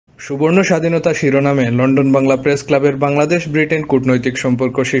সুবর্ণ স্বাধীনতা শিরোনামে লন্ডন বাংলা প্রেস ক্লাবের বাংলাদেশ ব্রিটেন কূটনৈতিক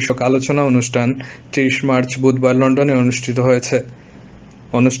সম্পর্ক শীর্ষক আলোচনা অনুষ্ঠান ৩০ মার্চ বুধবার লন্ডনে অনুষ্ঠিত হয়েছে।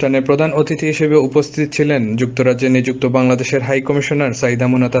 অনুষ্ঠানে প্রধান অতিথি হিসেবে উপস্থিত ছিলেন যুক্তরাজ্যে নিযুক্ত বাংলাদেশের হাই কমিশনার সাইদা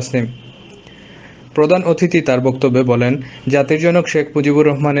মুনা তাসনিম। প্রধান অতিথি তার বক্তব্যে বলেন, জাতির জনক শেখ মুজিবুর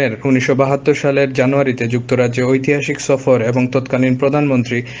রহমানের ১৯৭২ সালের জানুয়ারিতে যুক্তরাজ্যে ঐতিহাসিক সফর এবং তৎকালীন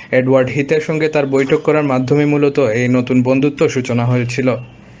প্রধানমন্ত্রী এডওয়ার্ড হিথের সঙ্গে তার বৈঠক করার মাধ্যমে মূলত এই নতুন বন্ধুত্ব সূচনা হয়েছিল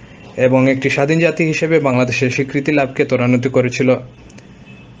এবং একটি স্বাধীন জাতি হিসেবে বাংলাদেশের স্বীকৃতি লাভকে ত্বরান্বিত করেছিল।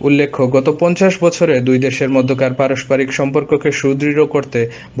 উল্লেখ্য, গত ৫০ বছরে দুই দেশের মধ্যকার পারস্পরিক সম্পর্ককে সুদৃঢ় করতে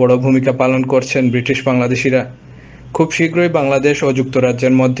বড় ভূমিকা পালন করছেন ব্রিটিশ বাংলাদেশিরা। খুব শীঘ্রই বাংলাদেশ ও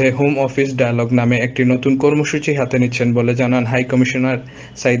যুক্তরাজ্যের মধ্যে হোম অফিস ডায়ালগ নামে একটি নতুন কর্মসূচি হাতে নিচ্ছেন বলে জানান হাই কমিশনার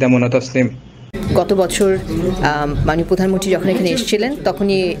সাইদা মুনা তাসনিম। গত বছর মাননীয় প্রধানমন্ত্রী যখন এখানে এসেছিলেন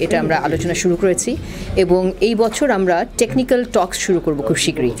তখনই এটা আমরা আলোচনা শুরু করেছি এবং এই বছর আমরা টেকনিক্যাল টক্স শুরু করব খুব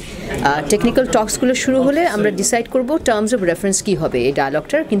শীঘ্রই। টেকনিক্যাল টক্সগুলো শুরু হলে আমরা ডিসাইড করব টার্মস অফ রেফারেন্স কী হবে এই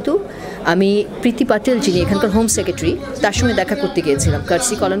ডায়ালগটার। কিন্তু আমি প্রীতি পাটেল, যিনি এখানকার হোম সেক্রেটারি, তার সঙ্গে দেখা করতে গিয়েছিলাম,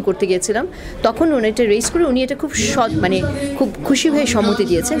 কার্সি কলন করতে গিয়েছিলাম। তখন উনি এটা রেজ করে উনি এটা খুব খুব খুশি হয়ে সম্মতি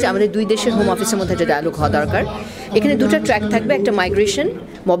দিয়েছেন যে আমাদের দুই দেশের হোম অফিসের মধ্যে একটা ডায়ালগ হওয়া দরকার। এখানে দুটো ট্র্যাক থাকবে, একটা মাইগ্রেশন,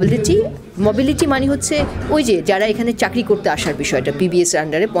 মোবিলিটি মানে হচ্ছে ওই যে যারা এখানে চাকরি করতে আসার বিষয়টা পিবিএস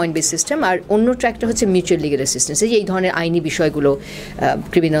আন্ডারে পয়েন্ট বেস সিস্টেম, আর অন্য ট্র্যাকটা হচ্ছে মিউচুয়াল লিগাল অ্যাসিস্ট্যান্স, এই ধরনের আইনি বিষয়গুলো,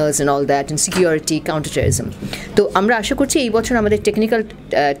 criminals and all that, and security, counter terrorism. তো আমরা আশা করছি এই বছর আমাদের টেকনিক্যাল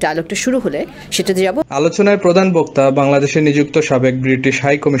ডায়ালগটা শুরু হলে সেটাতে যাব। আলোচনায় প্রধান বক্তা বাংলাদেশে নিযুক্ত সাবেক British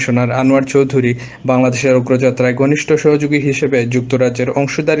high commissioner Anwar Chowdhury বাংলাদেশের অগ্রযাত্রায় ঘনিষ্ঠ সহযোগী হিসেবে যুক্তরাজ্যের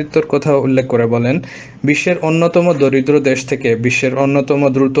অংশীদারিত্বর কথা উল্লেখ করে বলেন, বিশ্বের অন্যতম দরিদ্র দেশ থেকে বিশ্বের অন্যতম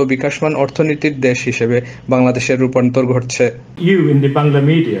দ্রুত বিকাশমান অর্থনীতির দেশ হিসেবে বাংলাদেশের রূপান্তর ঘটছে। You in the Bangla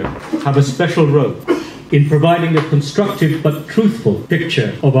media have a special role in providing a constructive but truthful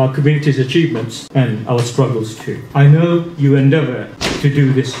picture of our community's achievements and our struggles too. I know you endeavour to do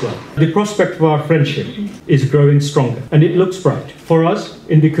this well. The prospect of our friendship is growing stronger and it looks bright. For us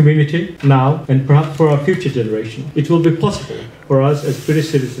in the community now and perhaps for our future generation, it will be possible for us as British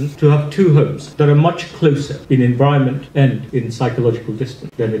citizens to have two homes that are much closer in environment and in psychological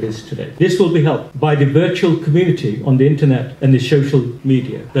distance than it is today. This will be helped by the virtual community on the internet and the social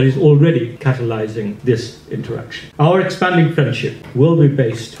media that is already catalyzing this interaction. Our expanding friendship will be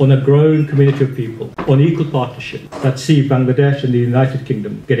based on a growing community of people, on equal partnership that see Bangladesh and the United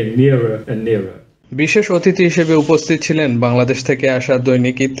Kingdom getting nearer and nearer. বিশেষ অতিথি হিসেবে উপস্থিত ছিলেন বাংলাদেশ থেকে আসা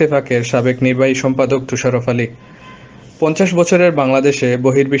দৈনিক ইত্তেফাকের সাবেক নির্বাহী সম্পাদক তুষারফ আলী। ৫০ বছরের বাংলাদেশে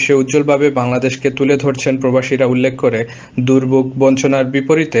বহির্বিশ্বে উজ্জ্বলভাবে বাংলাদেশকে তুলে ধরছেন প্রবাসীরা উল্লেখ করে দুর্ভোগ বঞ্চনার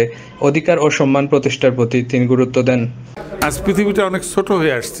বিপরীতে অধিকার ও সম্মান প্রতিষ্ঠার প্রতি তিনি গুরুত্ব দেন। আজ পৃথিবীটা অনেক ছোট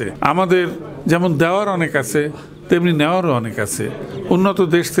হয়ে আসছে, আমাদের যেমন দেওয়ার অনেক আছে তেমনি নেওয়ারও অনেক আছে। উন্নত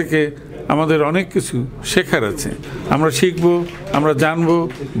দেশ থেকে আমাদের অনেক কিছু শেখার আছে, আমরা শিখব, আমরা জানব,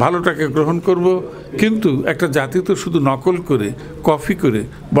 ভালোটাকে গ্রহণ করব। কিন্তু একটা জাতি তো শুধু নকল করে কপি করে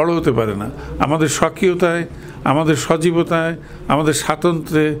বড় হতে পারে না। আমাদের স্বকীয়তায়, আমাদের সজীবতায়, আমাদের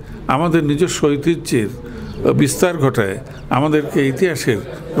স্বাতন্ত্র্যে, আমাদের নিজস্ব ঐতিহ্যের বিস্তার ঘটায় আমাদেরকে ইতিহাসের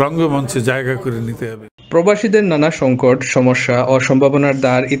রঙ্গমঞ্চে জায়গা করে নিতে হবে। প্রবাসীদের নানা সংকট, সমস্যা ও সম্ভাবনার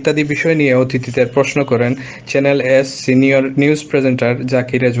দ্বার ইত্যাদি বিষয় নিয়ে অতিথিদের প্রশ্ন করেন channel S senior news presenter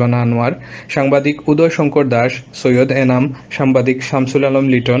Zakir Rezwana Anwar, সাংবাদিক উদয় শঙ্কর দাস, সৈয়দ এনাম, সাংবাদিক শামসুল আলম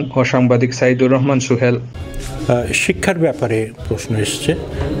লিটন ও সাংবাদিক সাইদুর রহমান সুহেল। শিক্ষার ব্যাপারে প্রশ্ন এসছে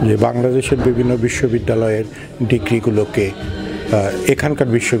যে বাংলাদেশের বিভিন্ন বিশ্ববিদ্যালয়ের ডিগ্রিগুলোকে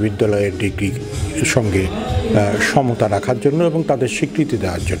এখানকার বিশ্ববিদ্যালয়ের ডিগ্রির সঙ্গে সমতা রাখার জন্য এবং তাদের স্বীকৃতি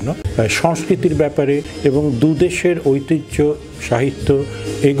দেওয়ার জন্য, সংস্কৃতির ব্যাপারে এবং দুদেশের ঐতিহ্য, সাহিত্য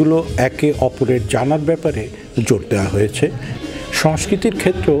এগুলো একে অপরের জানার ব্যাপারে জোর দেওয়া হয়েছে। সংস্কৃতির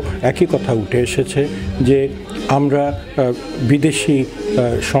ক্ষেত্রেও একই কথা উঠে এসেছে যে আমরা বিদেশি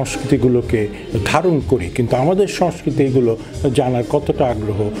সংস্কৃতিগুলোকে ধারণ করি, কিন্তু আমাদের সংস্কৃতিগুলো জানার কতটা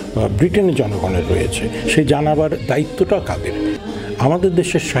আগ্রহ ব্রিটেনের জনগণের রয়েছে, সেই জানাবার দায়িত্বটা কাদের? আমাদের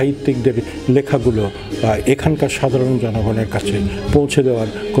দেশের সাহিত্যিকদের লেখাগুলো এখানকার সাধারণ জনগণের কাছে পৌঁছে দেওয়ার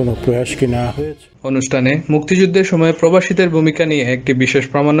কোনো প্রয়াস কি নেওয়া হয়েছে? অনুষ্ঠানে মুক্তিযুদ্ধের সময় প্রবাসীদের ভূমিকা নিয়ে একটি বিশেষ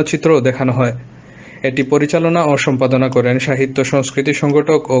প্রামাণ্যচিত্রও দেখানো হয়। এটি পরিচালনা ও সম্পাদনা করেন সাহিত্য সংস্কৃতি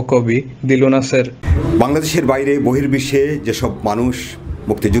সংগঠক ও কবি দিলু নাসের। বাংলাদেশের বাইরে বহির্বিশ্বে যেসব মানুষ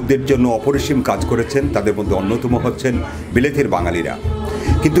মুক্তিযুদ্ধের জন্য অপরিসীম কাজ করেছেন তাদের মধ্যে অন্যতম হচ্ছেন বিলেতের বাঙালিরা।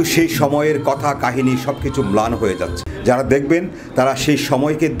 কিন্তু সেই সময়ের কথা কাহিনী সব কিছু ম্লান হয়ে যাচ্ছে। যারা দেখবেন তারা সেই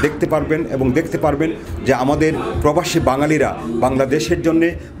সময়কে দেখতে পারবেন এবং দেখতে পারবেন যে আমাদের প্রবাসী বাঙালিরা বাংলাদেশের জন্যে,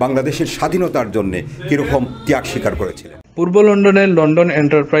 বাংলাদেশের স্বাধীনতার জন্যে কীরকম ত্যাগ স্বীকার করেছিলেন। পূর্ব লন্ডনের লন্ডন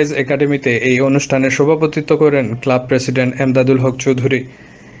এন্টারপ্রাইজ একাডেমিতে এই অনুষ্ঠানে সভাপতিত্ব করেন club president Emdadul Haque Chowdhury.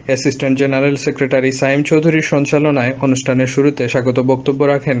 Assistant general secretary Saim চৌধুরীর সঞ্চালনায় অনুষ্ঠানের শুরুতে স্বাগত বক্তব্য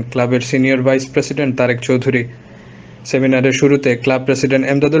রাখেন ক্লাবের senior vice president Tarique Chowdhury. সেমিনারের শুরুতে ক্লাব প্রেসিডেন্ট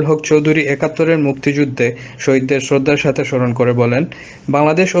এমদাদুল হক চৌধুরী ৭১-এর মুক্তিযুদ্ধে শহীদদের শ্রদ্ধার সাথে স্মরণ করে বলেন,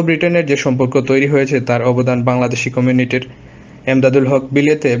 বাংলাদেশ ও ব্রিটেনের যে সম্পর্ক তৈরি হয়েছে তার অবদান বাংলাদেশি কমিউনিটির। এমদাদুল হক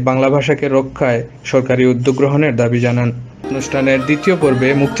বিলেতে বাংলা ভাষাকে রক্ষায় সরকারি উদ্যোগ গ্রহণের দাবি জানান। অনুষ্ঠানের দ্বিতীয় পর্বে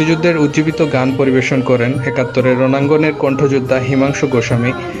মুক্তিযুদ্ধের উজ্জীবিত গান পরিবেশন করেন ৭১-এর রণাঙ্গনের কণ্ঠযোদ্ধা হিমাংশু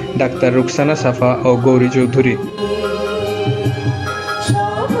গোস্বামী, ডাক্তার রুকসানা সাফা ও গৌরী চৌধুরী।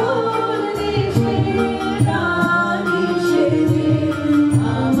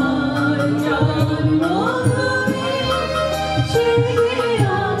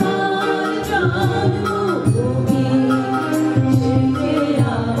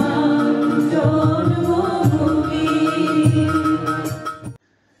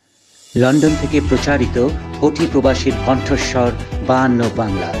 লন্ডন থেকে প্রচারিত কোটি প্রবাসীর কণ্ঠস্বর ৫২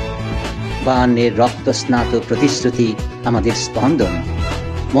 বাংলা। ৫২-এর রক্তস্নাত প্রতিশ্রুতি আমাদের স্পন্দন,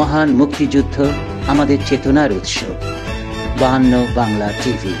 মহান মুক্তিযুদ্ধ আমাদের চেতনার উৎস। ৫২ বাংলা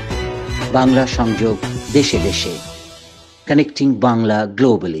টিভি, বাংলা সংযোগ দেশে দেশে, কানেক্টিং বাংলা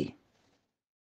গ্লোবালি।